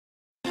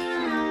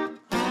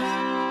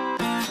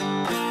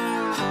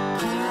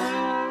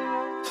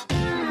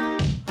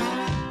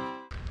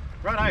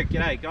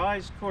G'day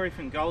guys, Cory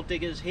from Gold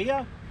Diggers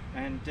here,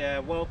 and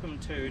welcome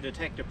to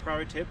Detector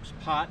Pro Tips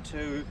Part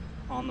 2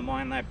 on the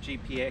Minelab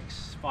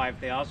GPX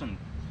 5000.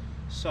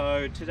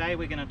 So today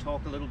we're going to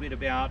talk a little bit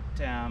about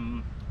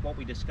what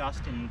we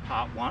discussed in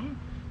Part 1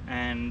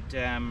 and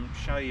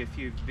show you a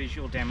few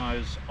visual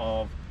demos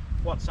of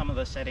what some of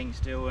the settings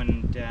do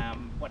and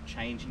what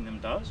changing them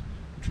does.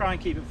 Try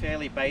and keep it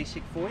fairly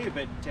basic for you,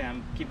 but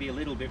give you a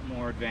little bit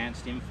more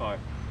advanced info.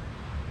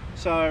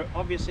 So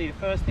obviously the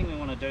first thing we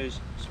want to do is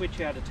switch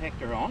our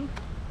detector on.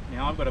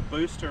 Now I've got a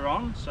booster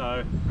on,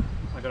 so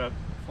I've got to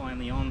find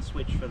the on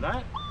switch for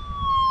that.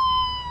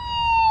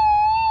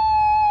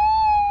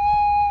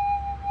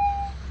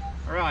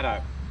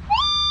 Righto.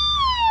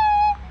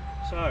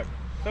 So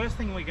first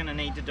thing we're going to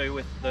need to do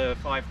with the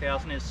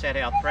 5000 is set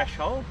our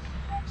threshold.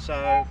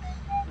 So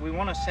we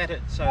want to set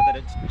it so that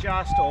it's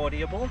just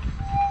audible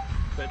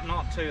but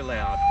not too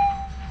loud.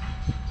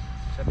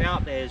 So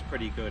about there is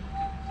pretty good.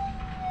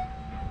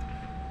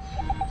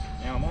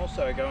 Now I'm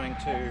also going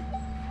to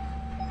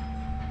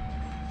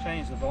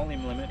change the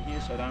volume limit here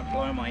so I don't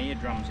blow my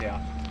eardrums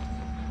out.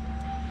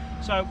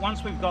 So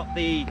once we've got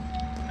the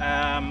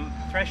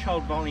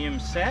threshold volume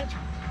set,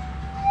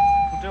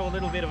 we'll do a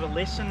little bit of a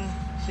listen,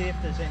 see if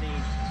there's any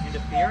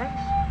interference.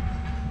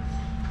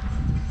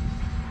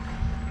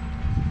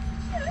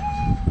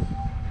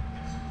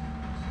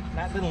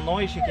 That little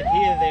noise you could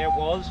hear there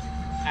was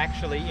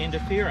actually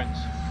interference.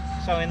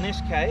 So in this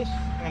case,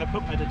 I'm going to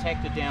put my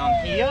detector down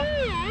here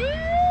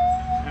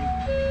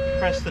and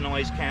press the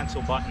noise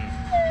cancel button.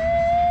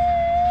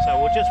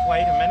 So we'll just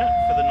wait a minute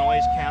for the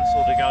noise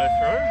cancel to go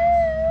through.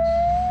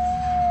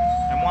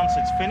 And once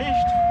it's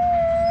finished,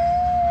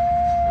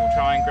 we'll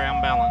try and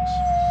ground balance.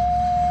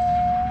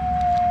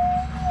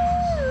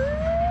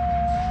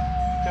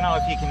 Don't know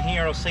if you can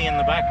hear or see in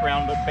the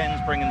background, but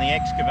Ben's bringing the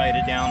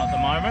excavator down at the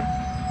moment.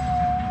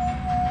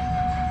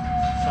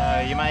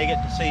 So you may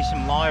get to see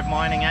some live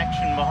mining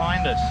action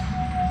behind us.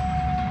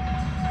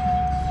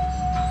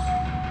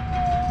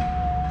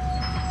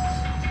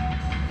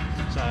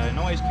 So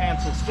noise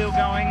cancel still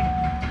going.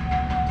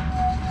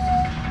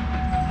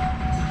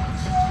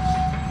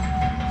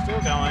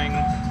 Still going.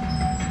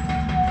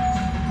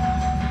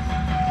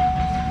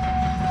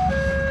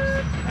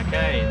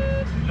 Okay,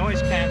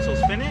 noise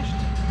cancel's finished.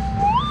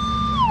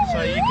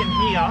 So you can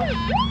hear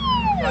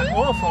that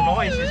awful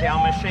noise is our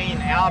machine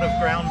out of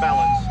ground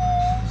balance.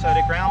 So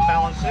to ground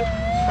balance it,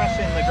 press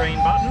in the green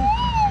button,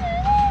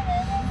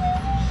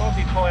 bob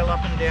your coil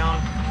up and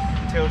down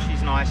until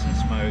she's nice and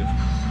smooth.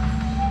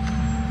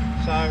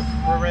 So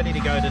we're ready to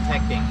go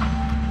detecting.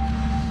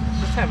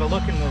 Just have a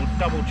look and we'll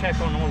double check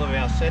on all of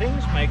our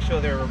settings, make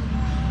sure they're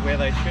where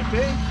they should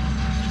be.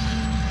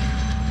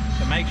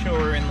 So make sure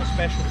we're in the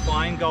special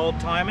fine gold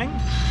timing.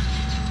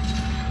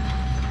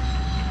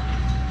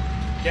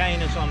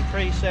 Gain is on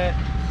preset,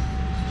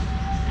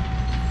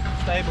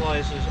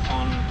 stabilizers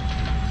on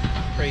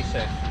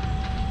preset.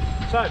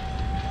 So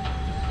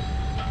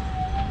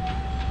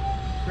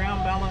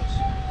ground balance,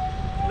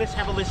 let's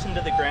have a listen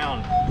to the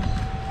ground.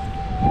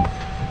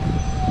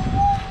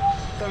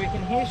 So we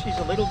can hear she's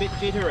a little bit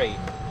jittery.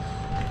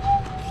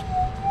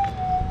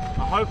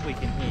 I hope we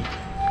can hear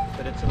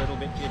that it's a little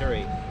bit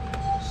jittery.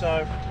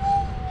 So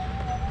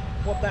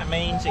what that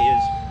means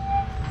is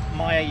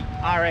my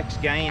RX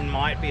gain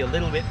might be a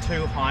little bit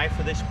too high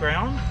for this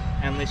ground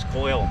and this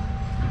coil.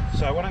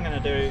 So what I'm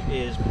going to do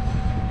is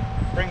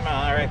bring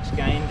my RX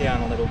gain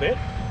down a little bit.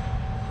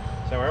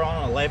 So we're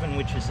on 11,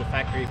 which is the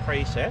factory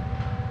preset.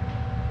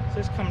 So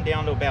let's come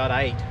down to about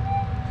 8.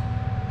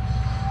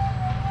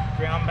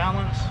 Ground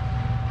balance.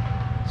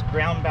 It's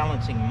ground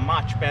balancing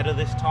much better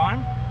this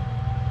time.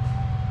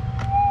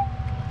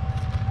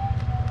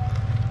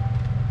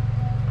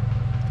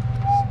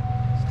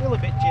 Still a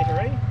bit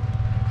jittery.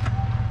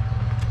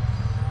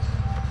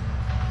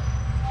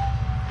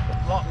 But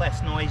a lot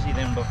less noisy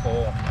than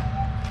before.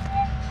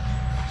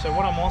 So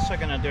what I'm also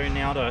going to do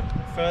now to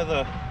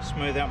further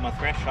smooth out my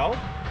threshold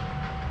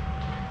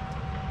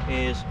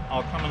is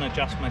I'll come and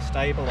adjust my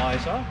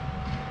stabilizer.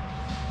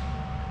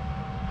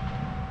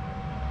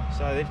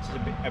 So this is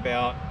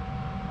about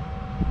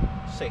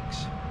 6.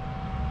 So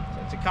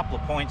it's a couple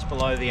of points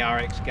below the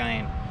RX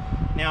gain.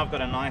 Now I've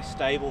got a nice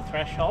stable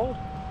threshold.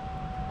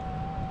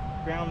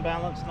 Ground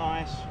balance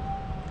nice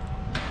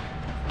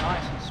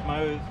and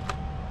smooth.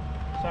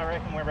 So I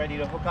reckon we're ready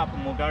to hook up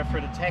and we'll go for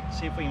a detect,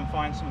 see if we can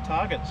find some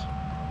targets.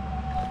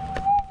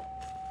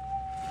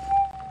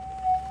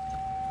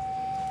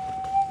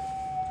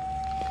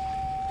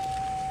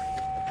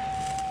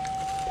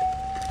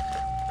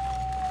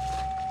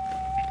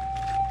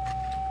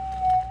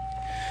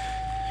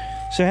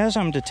 So as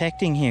I'm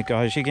detecting here,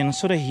 guys, you're going to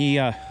sort of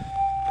hear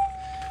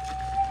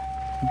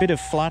a bit of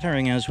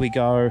fluttering as we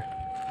go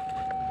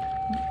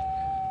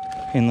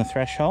in the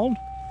threshold.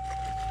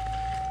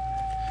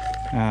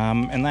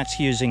 And that's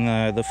using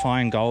the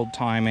fine gold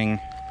timing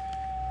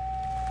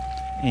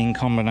in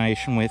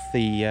combination with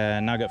the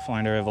Nugget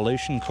Finder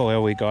Evolution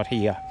coil we got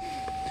here.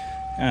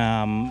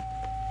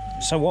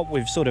 So what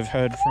we've sort of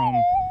heard from...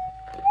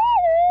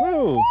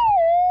 Whoa!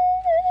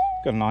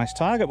 got a nice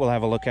target we'll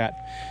have a look at.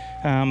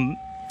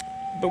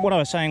 But what I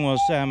was saying was,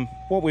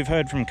 what we've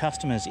heard from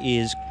customers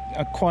is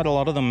quite a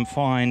lot of them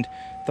find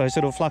those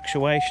little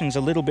fluctuations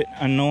a little bit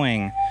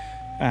annoying.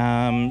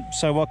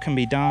 So what can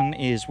be done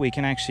is we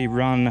can actually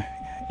run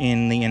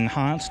in the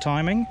enhanced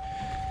timing,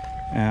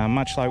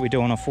 much like we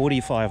do on a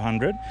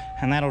 4500,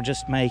 and that'll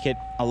just make it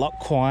a lot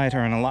quieter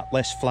and a lot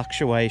less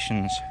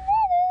fluctuations.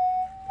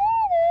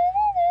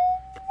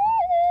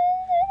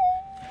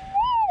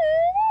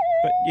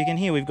 But you can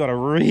hear we've got a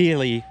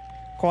really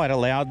quite a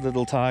loud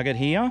little target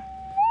here.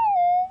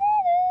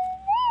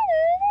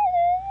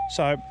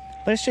 So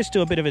let's just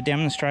do a bit of a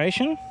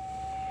demonstration.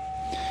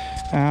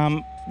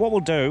 What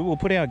we'll do, we'll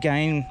put our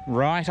gain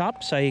right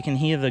up so you can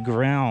hear the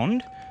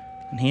ground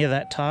and hear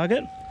that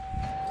target.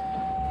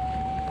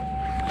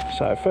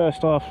 So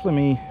first off, let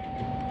me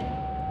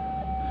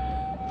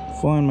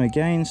find my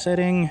gain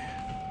setting.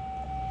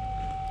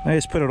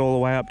 Let's put it all the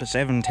way up to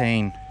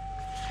 17.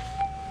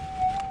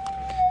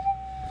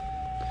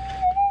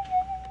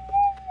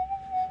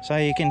 So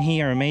you can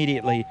hear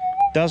immediately,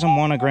 doesn't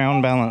want to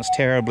ground balance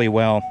terribly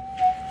well.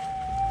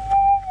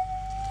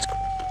 It's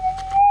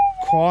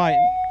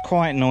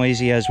quite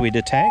noisy as we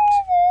detect.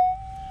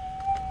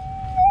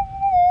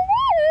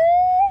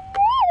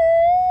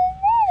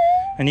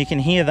 And you can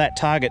hear that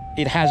target,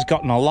 it has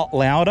gotten a lot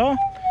louder,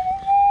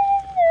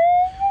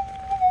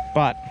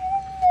 but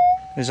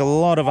there's a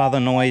lot of other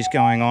noise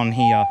going on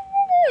here.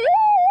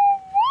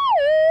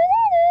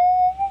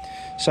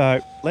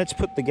 So let's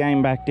put the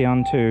gain back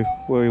down to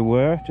where we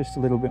were, just a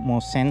little bit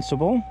more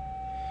sensible.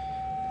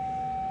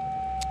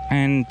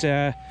 And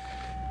the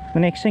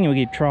next thing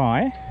we could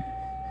try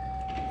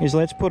is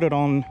let's put it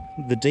on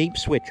the deep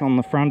switch on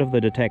the front of the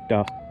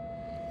detector.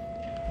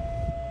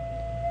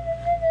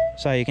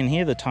 So you can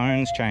hear the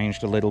tones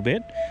changed a little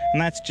bit,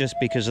 and that's just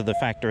because of the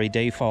factory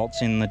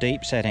defaults in the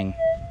deep setting.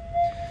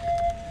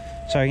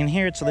 So you can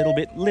hear it's a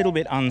little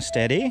bit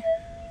unsteady,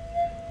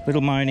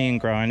 little moany and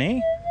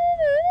groany.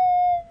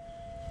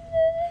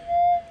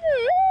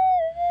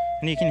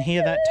 And you can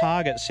hear that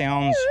target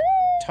sounds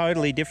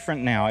totally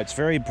different now. It's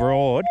very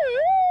broad.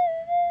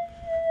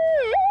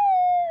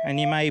 And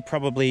you may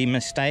probably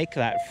mistake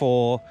that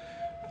for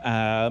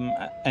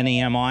an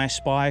EMI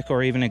spike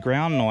or even a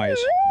ground noise.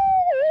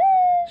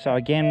 So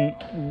again,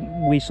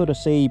 we sort of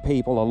see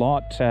people a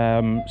lot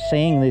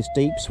seeing this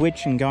deep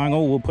switch and going,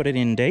 oh, we'll put it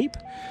in deep.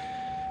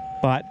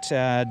 But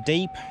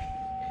deep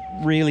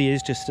really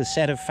is just a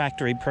set of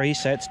factory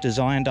presets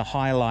designed to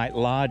highlight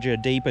larger,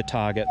 deeper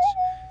targets.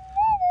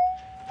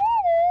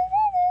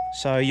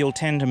 So you'll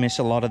tend to miss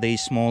a lot of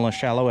these smaller,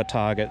 shallower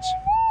targets.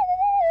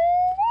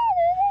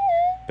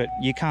 But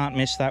you can't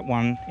miss that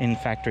one in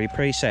factory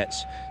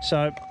presets.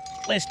 So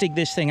let's dig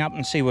this thing up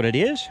and see what it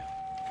is.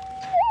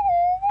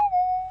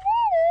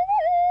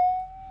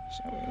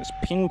 So let's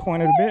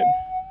pinpoint it a bit.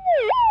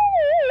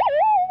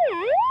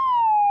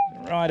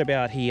 Right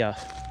about here.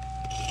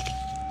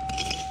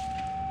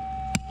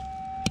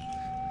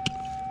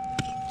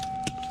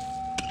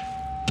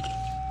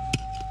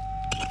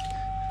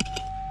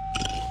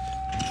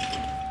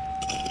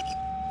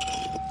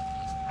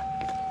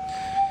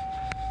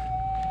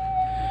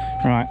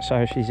 Right,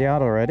 so she's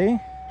out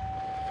already.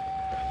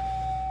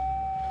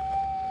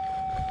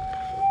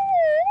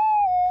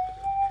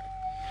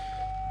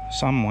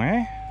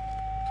 Somewhere.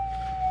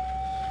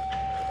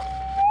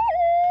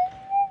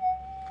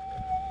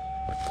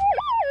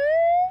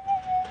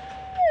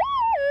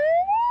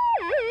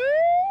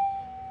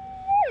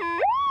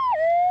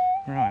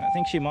 Right, I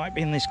think she might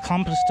be in this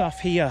clump of stuff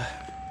here.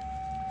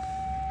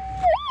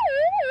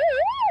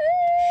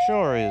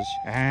 Sure is.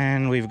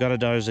 And we've got a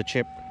dozer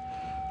chip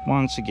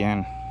once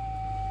again.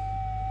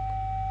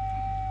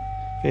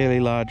 Fairly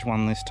large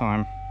one this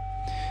time.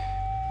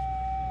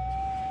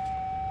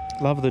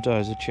 Love the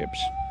dozer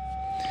chips.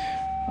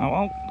 Oh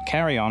well,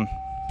 carry on.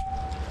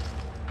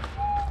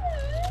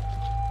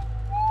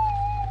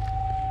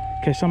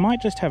 Okay, so I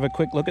might just have a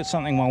quick look at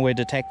something while we're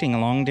detecting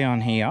along down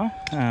here.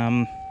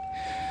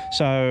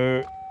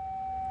 So,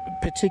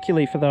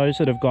 particularly for those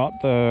that have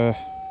got the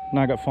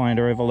Nugget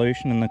Finder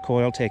Evolution and the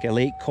Coiltech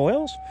Elite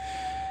coils,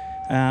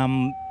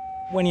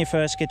 when you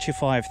first get your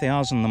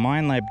 5000, the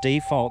Minelab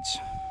defaults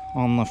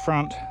on the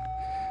front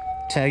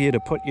tell you to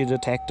put your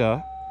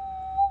detector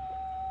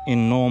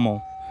in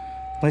normal.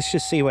 Let's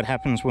just see what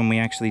happens when we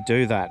actually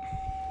do that.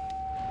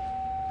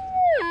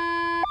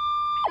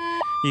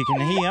 You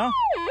can hear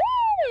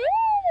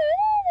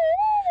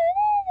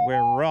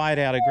we're right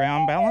out of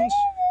ground balance,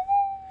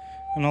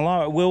 and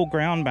although it will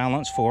ground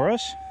balance for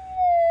us,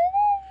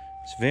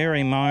 it's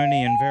very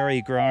moany and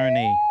very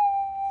groany.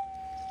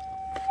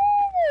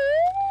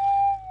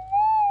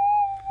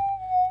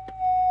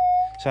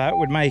 So that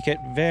would make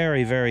it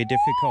very, very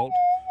difficult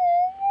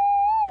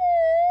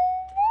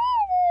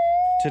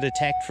to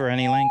detect for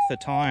any length of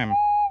time,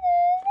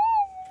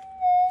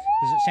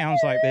 because it sounds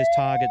like there's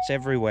targets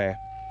everywhere.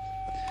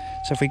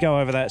 So if we go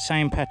over that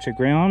same patch of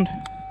ground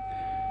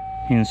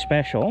in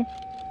special,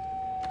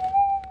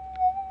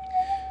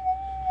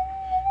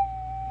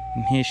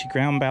 and here she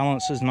ground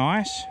balances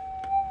nice.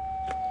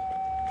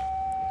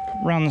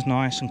 runs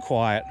nice and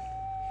quiet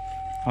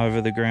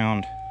over the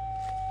ground.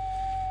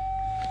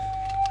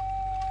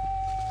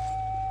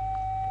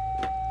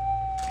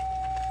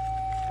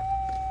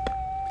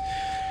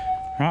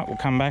 Right, we'll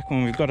come back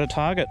when we've got a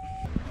target.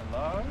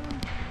 Hello?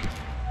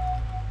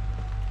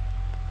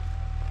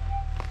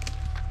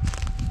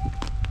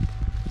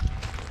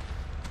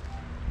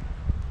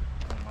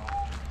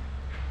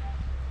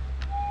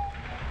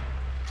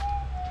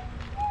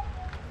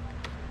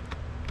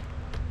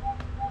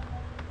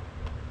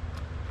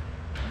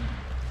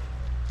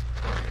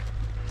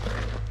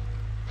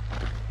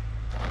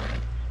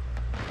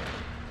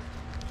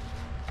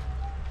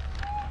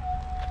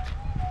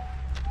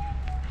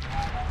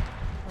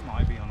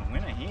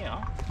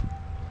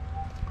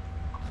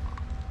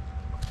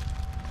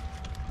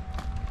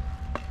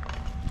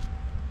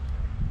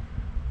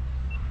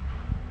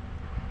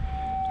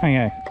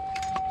 Okay,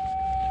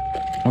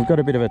 I've got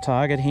a bit of a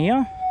target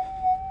here.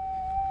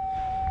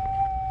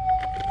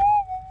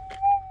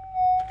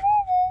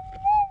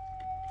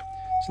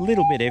 It's a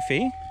little bit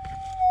iffy.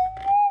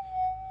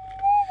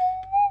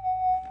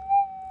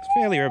 It's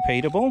fairly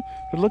repeatable,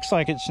 but it looks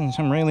like it's in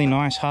some really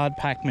nice hard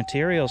packed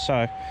material,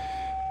 so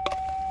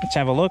let's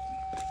have a look,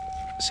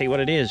 see what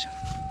it is.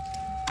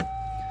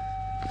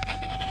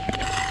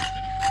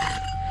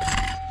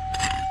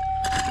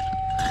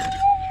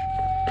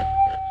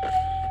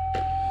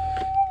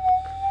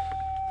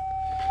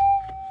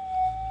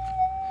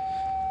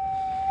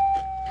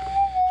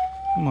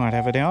 Might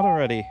have it out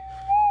already.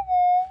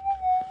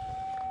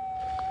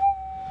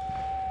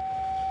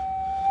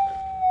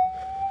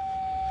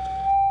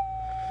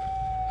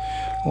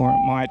 Or it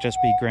might just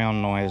be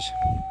ground noise.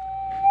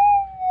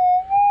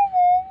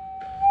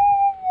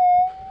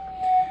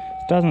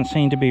 It doesn't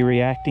seem to be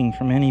reacting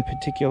from any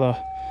particular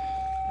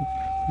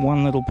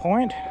one little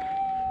point.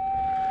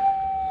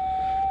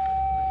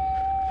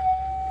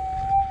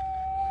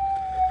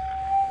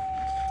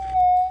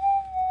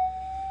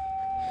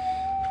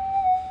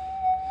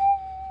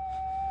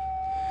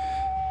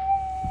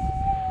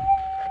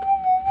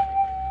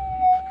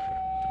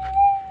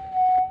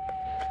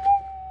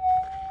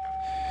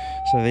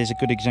 So there's a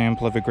good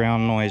example of a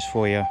ground noise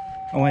for you.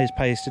 Always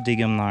pays to dig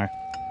them though.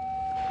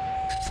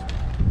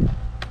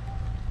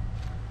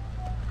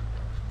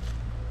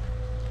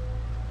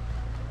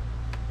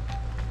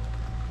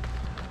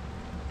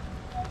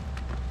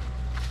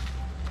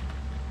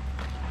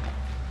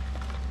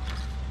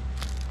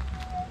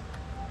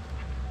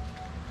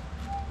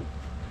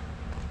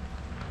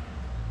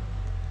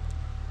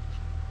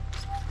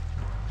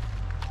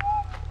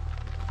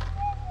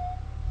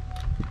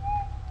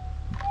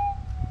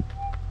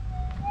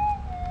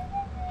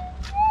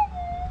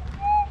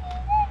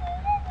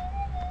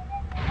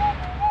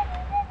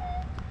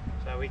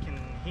 We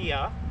can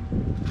hear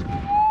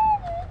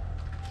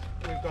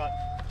we've got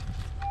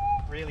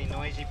really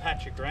noisy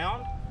patch of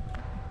ground.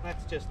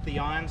 That's just the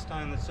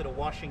ironstone that's sort of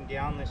washing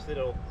down this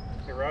little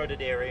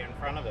eroded area in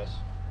front of us.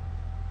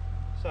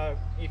 So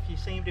if you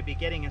seem to be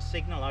getting a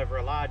signal over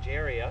a large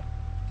area,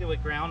 do a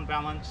ground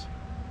balance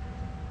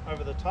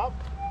over the top.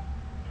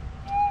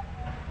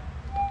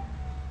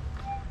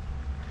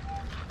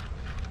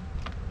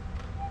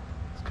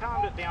 It's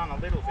calmed it down a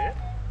little bit.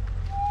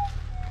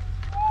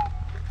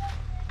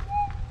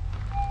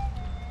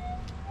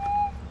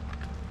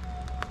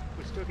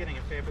 Still getting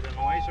a fair bit of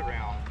noise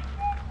around.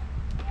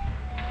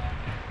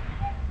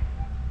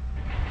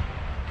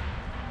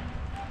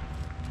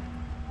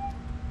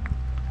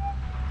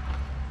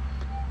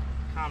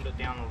 Calmed it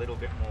down a little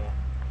bit more.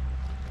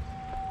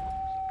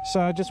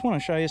 So I just want to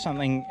show you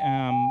something,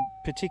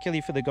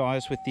 particularly for the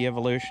guys with the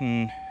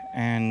Evolution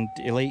and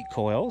Elite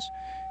coils,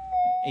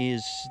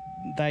 is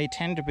they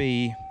tend to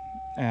be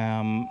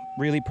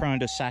really prone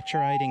to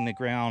saturating the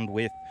ground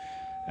with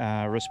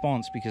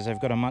response because they've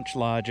got a much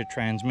larger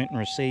transmit and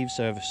receive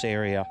surface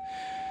area.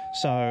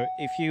 So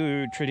if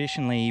you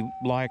traditionally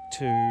like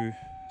to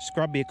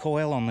scrub your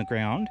coil on the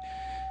ground,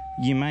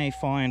 you may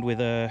find with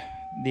the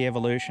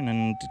Evolution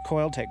and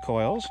Coiltech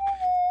coils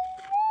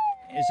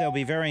is they'll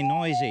be very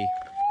noisy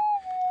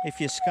if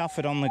you scuff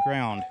it on the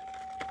ground,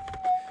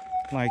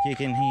 like you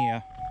can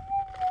hear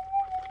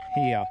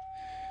here.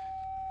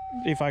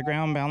 If I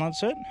ground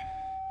balance it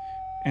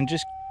and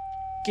just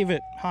give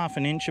it half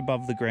an inch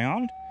above the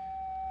ground,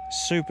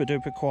 super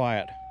duper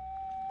quiet.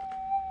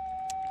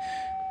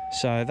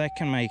 So that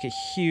can make a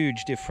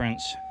huge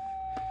difference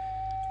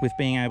with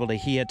being able to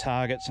hear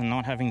targets and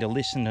not having to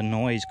listen to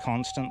noise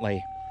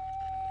constantly.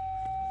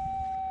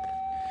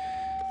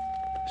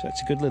 So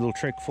it's a good little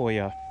trick for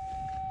you.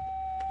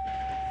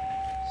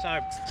 So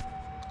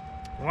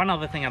one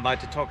other thing I'd like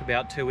to talk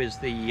about too is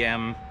the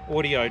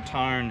audio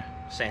tone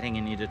setting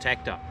in your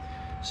detector.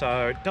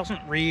 So it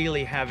doesn't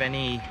really have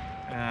any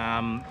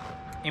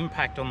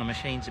impact on the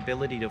machine's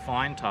ability to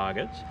find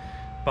targets,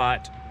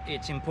 but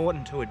it's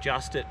important to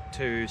adjust it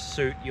to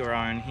suit your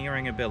own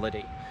hearing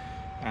ability.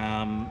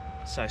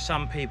 So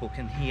some people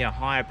can hear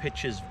higher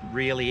pitches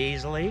really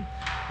easily,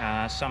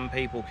 some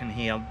people can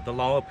hear the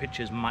lower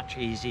pitches much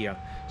easier.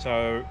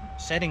 So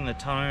setting the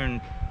tone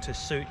to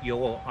suit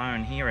your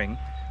own hearing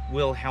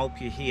will help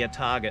you hear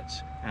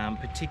targets,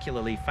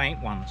 particularly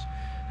faint ones.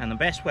 And the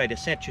best way to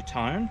set your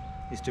tone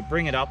is to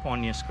bring it up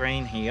on your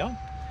screen here,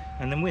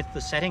 and then with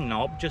the setting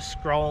knob just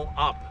scroll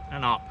up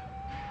and up.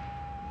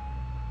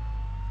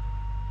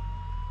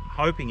 I'm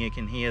hoping you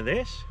can hear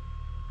this.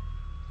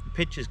 The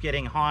pitch is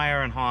getting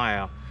higher and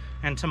higher,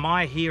 and to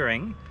my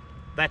hearing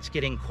that's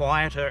getting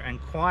quieter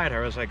and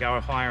quieter as I go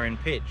higher in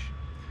pitch.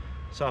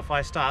 So if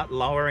I start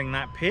lowering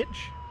that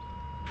pitch,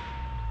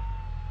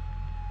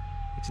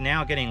 it's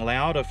now getting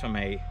louder for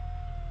me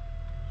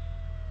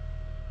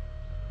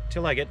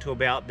till I get to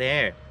about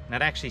there.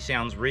 That actually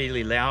sounds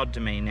really loud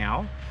to me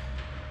now.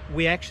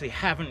 We actually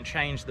haven't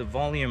changed the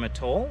volume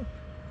at all.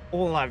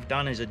 All I've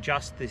done is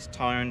adjust this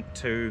tone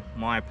to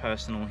my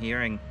personal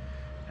hearing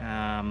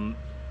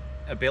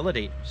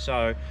ability.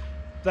 So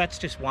that's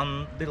just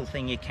one little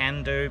thing you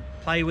can do.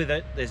 Play with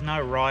it. There's no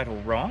right or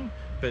wrong,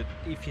 but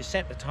if you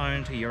set the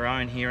tone to your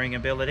own hearing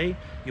ability,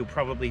 you'll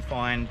probably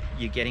find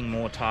you're getting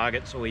more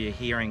targets, or you're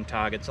hearing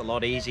targets a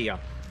lot easier.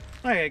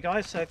 Okay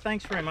guys, so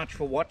thanks very much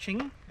for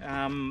watching.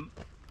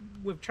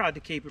 We've tried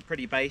to keep it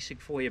pretty basic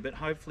for you, but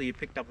hopefully you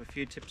picked up a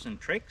few tips and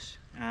tricks.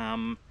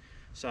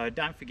 So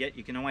don't forget,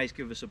 you can always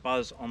give us a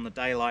buzz on the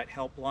Daylight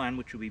helpline,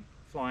 which will be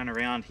flying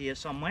around here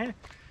somewhere.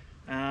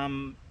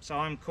 So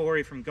I'm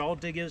Cory from Gold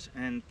Diggers,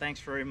 and thanks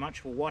very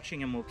much for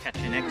watching, and we'll catch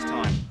you next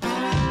time.